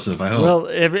hope, Joseph. I hope. Well,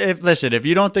 if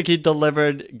you don't think he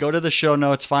delivered, go to the show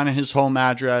notes, find his home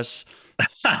address,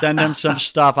 send him some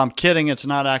stuff. I'm kidding. It's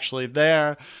not actually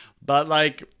there. But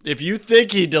like, if you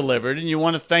think he delivered and you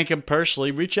want to thank him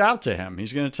personally, reach out to him.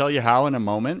 He's going to tell you how in a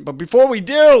moment. But before we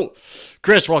do,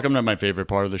 Chris, welcome to my favorite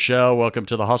part of the show. Welcome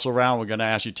to the hustle round. We're going to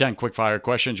ask you 10 quick fire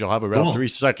questions. You'll have about 3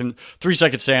 seconds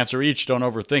to answer each. Don't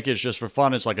overthink it. It's just for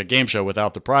fun. It's like a game show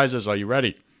without the prizes. Are you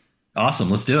ready? Awesome.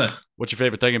 Let's do it. What's your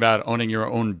favorite thing about owning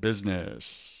your own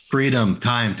business? Freedom,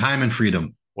 time and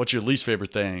freedom. What's your least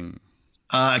favorite thing?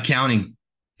 Accounting.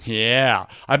 Yeah.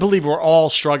 I believe we're all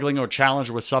struggling or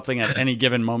challenged with something at any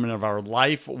given moment of our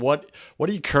life. What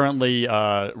are you currently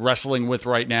wrestling with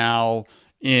right now,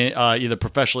 either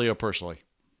professionally or personally?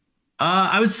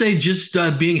 I would say just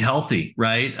being healthy,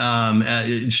 right?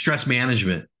 Stress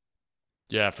management.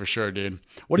 Yeah, for sure, dude.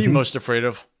 What are you most afraid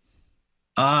of?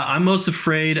 I'm most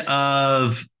afraid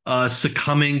of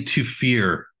succumbing to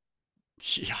fear.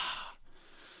 Yeah.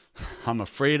 I'm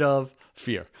afraid of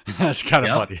fear. That's kind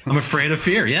of funny. I'm afraid of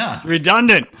fear. Yeah.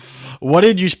 Redundant. What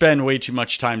did you spend way too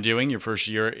much time doing your first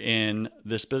year in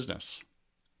this business?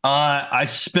 I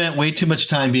spent way too much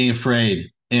time being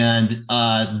afraid. And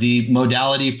the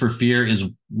modality for fear is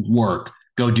work.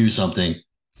 Go do something.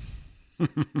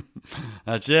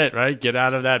 That's it, right? Get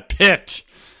out of that pit.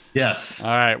 Yes. All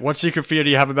right. What secret fear do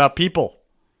you have about people?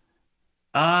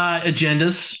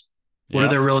 Agendas. What are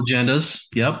their real agendas?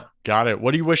 Yep. Got it.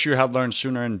 What do you wish you had learned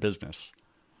sooner in business?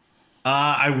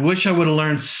 I wish I would have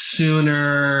learned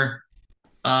sooner.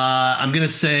 I'm going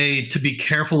to say to be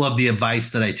careful of the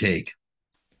advice that I take.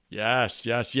 Yes.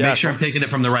 Make sure I'm taking it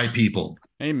from the right people.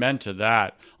 Amen to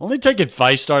that. Only take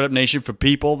advice, Startup Nation, for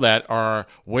people that are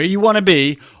where you want to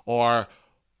be or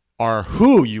are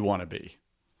who you want to be.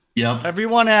 Yep.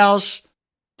 Everyone else,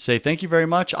 say thank you very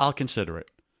much. I'll consider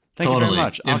it. Thank you very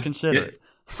much. I'll consider it.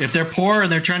 If they're poor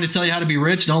and they're trying to tell you how to be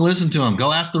rich, don't listen to them.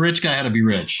 Go ask the rich guy how to be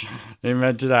rich.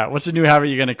 Amen to that. What's the new habit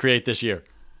you're going to create this year?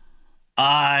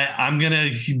 I'm going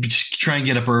to try and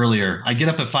get up earlier. I get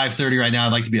up at 5:30 right now.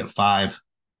 I'd like to be at 5.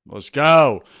 Let's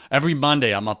go. Every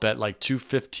Monday, I'm up at like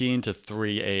 2:15 to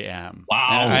 3 a.m.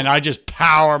 Wow. And I just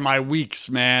power my weeks,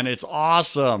 man. It's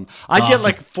awesome. I get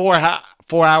like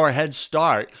 4-hour head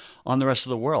start on the rest of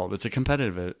the world. It's a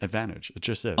competitive advantage. It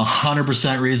just is.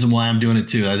 100% reason why I'm doing it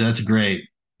too. That's great.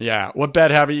 Yeah. What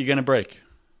bad habit are you going to break?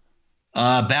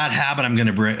 Bad habit I'm going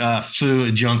to break.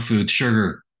 Junk food,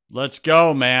 sugar. Let's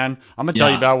go, man. I'm going to tell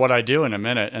you about what I do in a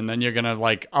minute. And then you're going to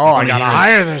like, I got to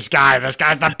hire this guy. This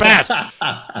guy's the best.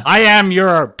 I am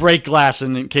your break glass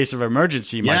in case of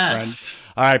emergency, my friend.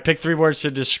 All right. Pick 3 words to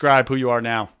describe who you are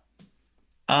now.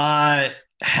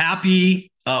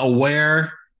 Happy,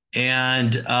 aware,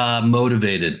 and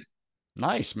motivated.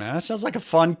 Nice, man. That sounds like a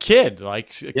fun kid. Like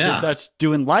a kid that's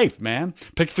doing life, man.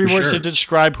 Pick 3 words to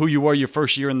describe who you were your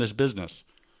first year in this business.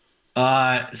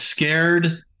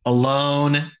 Scared,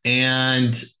 alone,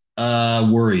 and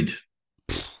worried.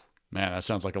 Man, that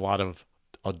sounds like a lot of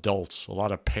adults, a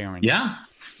lot of parents. Yeah,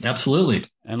 absolutely.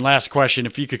 And last question,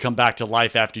 if you could come back to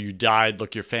life after you died,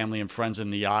 look your family and friends in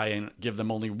the eye and give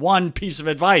them only one piece of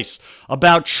advice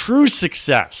about true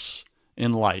success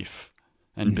in life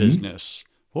and business,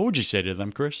 what would you say to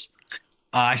them, Chris?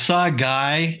 I saw a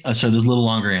guy. Sorry, there's a little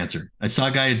longer answer. I saw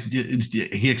a guy.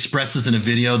 He expressed this in a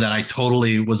video that I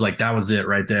totally was like, that was it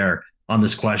right there on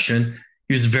this question.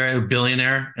 He was a very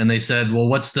billionaire, and they said, "Well,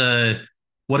 what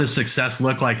does success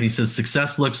look like?" And he says,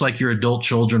 "Success looks like your adult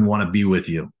children want to be with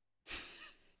you."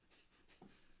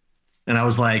 And I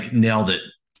was like, nailed it.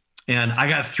 And I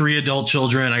got 3 adult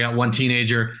children. I got 1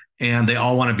 teenager, and they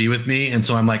all want to be with me. And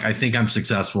so I'm like, I think I'm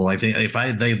successful. I think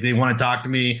if they want to talk to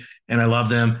me and I love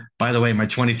them. By the way, my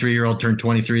 23-year-old turned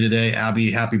 23 today. Abby,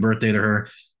 happy birthday to her.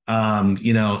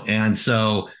 And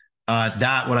so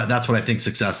that's what I think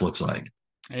success looks like.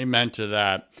 Amen to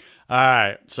that. All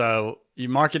right. So you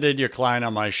marketed your client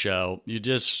on my show. You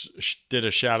just did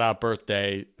a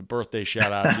birthday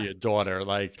shout out to your daughter.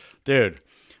 Like, dude,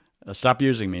 stop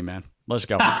using me, man. Let's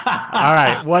go. All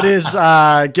right. What is,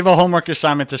 give a homework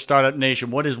assignment to Startup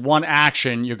Nation. What is one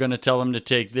action you're going to tell them to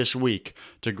take this week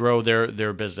to grow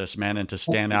their business, man, and to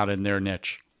stand out in their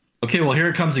niche? Okay, well, here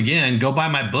it comes again. Go buy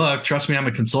my book. Trust me, I'm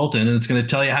a consultant, and it's going to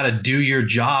tell you how to do your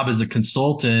job as a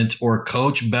consultant or a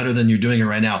coach better than you're doing it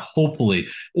right now, hopefully.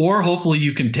 Or hopefully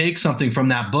you can take something from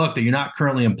that book that you're not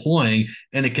currently employing,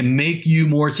 and it can make you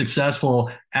more successful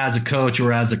as a coach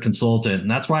or as a consultant. And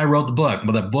that's why I wrote the book.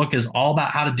 But the book is all about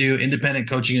how to do independent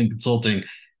coaching and consulting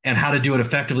and how to do it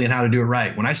effectively and how to do it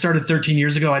right. When I started 13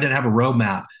 years ago, I didn't have a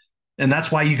roadmap. And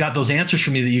that's why you got those answers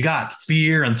from me that you got: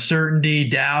 fear, uncertainty,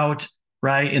 doubt,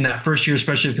 right? In that first year,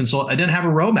 especially of consult, I didn't have a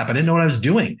roadmap. I didn't know what I was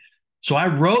doing. So I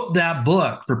wrote that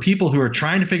book for people who are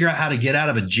trying to figure out how to get out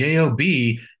of a job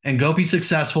and go be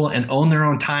successful and own their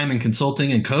own time in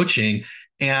consulting and coaching.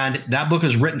 And that book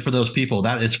is written for those people.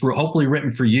 That it's hopefully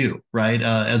written for you, right?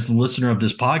 As the listener of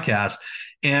this podcast.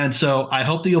 And so I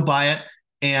hope that you'll buy it.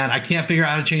 And I can't figure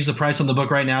out how to change the price on the book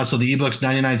right now. So the ebook's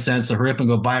 99 cents. So hurry up and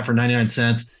go buy it for 99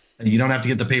 cents. And you don't have to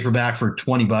get the paperback for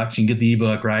 $20. You can get the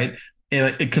ebook, right?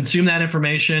 Consume that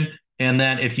information. And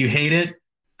then if you hate it,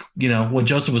 what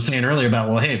Joseph was saying earlier about,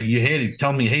 well, hey, if you hate it,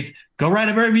 tell me you hate, go write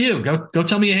a review. Go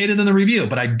tell me you hate it in the review,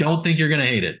 but I don't think you're going to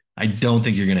hate it. I don't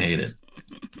think you're going to hate it.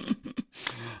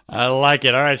 I like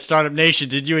it. All right, Startup Nation,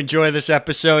 did you enjoy this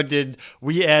episode? Did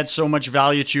we add so much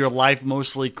value to your life?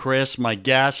 Mostly Chris, my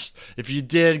guest. If you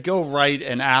did, go write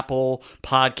an Apple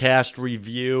podcast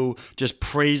review just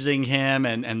praising him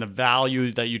and the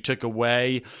value that you took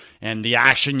away and the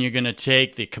action you're going to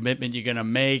take, the commitment you're going to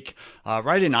make.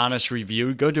 Write an honest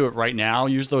review. Go do it right now.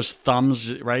 Use those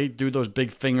thumbs, right? Do those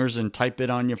big fingers and type it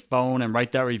on your phone and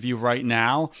write that review right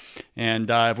now. And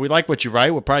if we like what you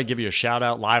write, we'll probably give you a shout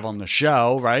out live on the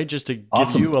show, right? Just to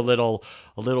give you a little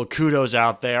kudos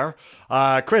out there.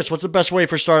 Chris, what's the best way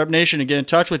for Startup Nation to get in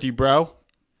touch with you, bro?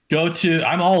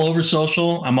 I'm all over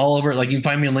social. I'm all over. Like, you can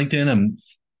find me on LinkedIn. I'm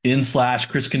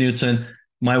 /Chris Knutson.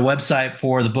 My website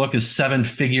for the book is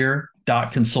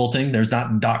 7figure.consulting. There's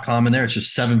not .com in there. It's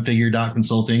just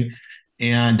 7figure.consulting.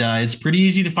 And it's pretty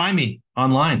easy to find me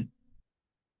online.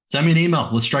 Send me an email.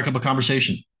 Let's strike up a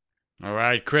conversation. All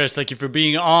right, Chris, thank you for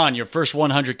being on your first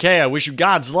 100K. I wish you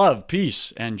God's love,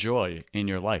 peace, and joy in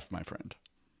your life, my friend.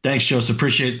 Thanks, Joseph.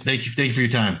 Appreciate it. Thank you for your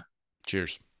time.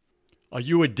 Cheers. Are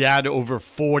you a dad over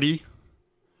 40?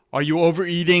 Are you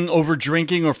overeating, over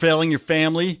drinking, or failing your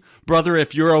family? Brother,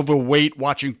 if you're overweight,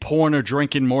 watching porn, or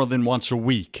drinking more than once a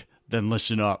week, then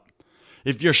listen up.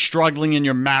 If you're struggling in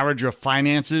your marriage or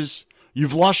finances,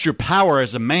 you've lost your power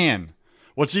as a man.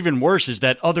 What's even worse is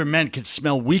that other men can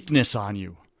smell weakness on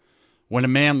you. When a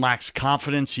man lacks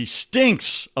confidence, he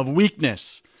stinks of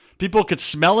weakness. People could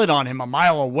smell it on him a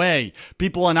mile away.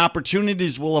 People and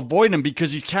opportunities will avoid him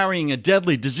because he's carrying a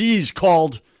deadly disease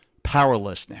called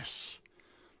powerlessness.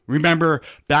 Remember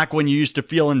back when you used to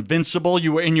feel invincible,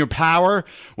 you were in your power,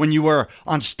 when you were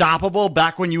unstoppable,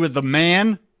 back when you were the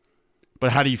man?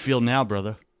 But how do you feel now,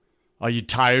 brother? Are you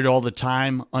tired all the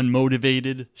time,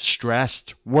 unmotivated,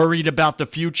 stressed, worried about the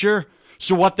future?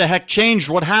 So what the heck changed?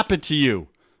 What happened to you?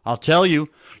 I'll tell you,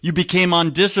 you became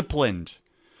undisciplined.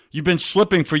 You've been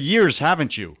slipping for years,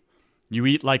 haven't you? You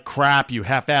eat like crap, you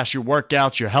half-ass your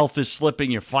workouts, your health is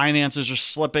slipping, your finances are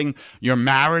slipping, your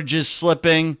marriage is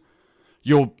slipping.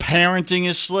 Your parenting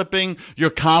is slipping. Your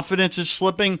confidence is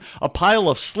slipping. A pile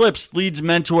of slips leads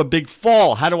men to a big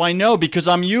fall. How do I know? Because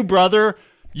I'm you, brother.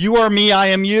 You are me, I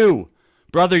am you.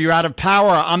 Brother, you're out of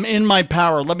power. I'm in my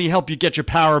power. Let me help you get your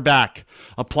power back.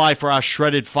 Apply for our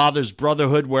Shredded Fathers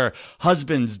Brotherhood, where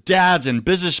husbands, dads, and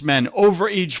businessmen over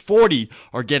age 40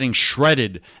 are getting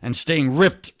shredded and staying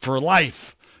ripped for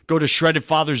life. Go to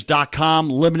shreddedfathers.com.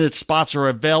 Limited spots are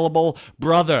available.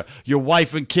 Brother, your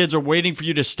wife and kids are waiting for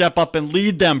you to step up and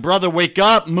lead them. Brother, wake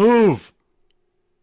up. Move.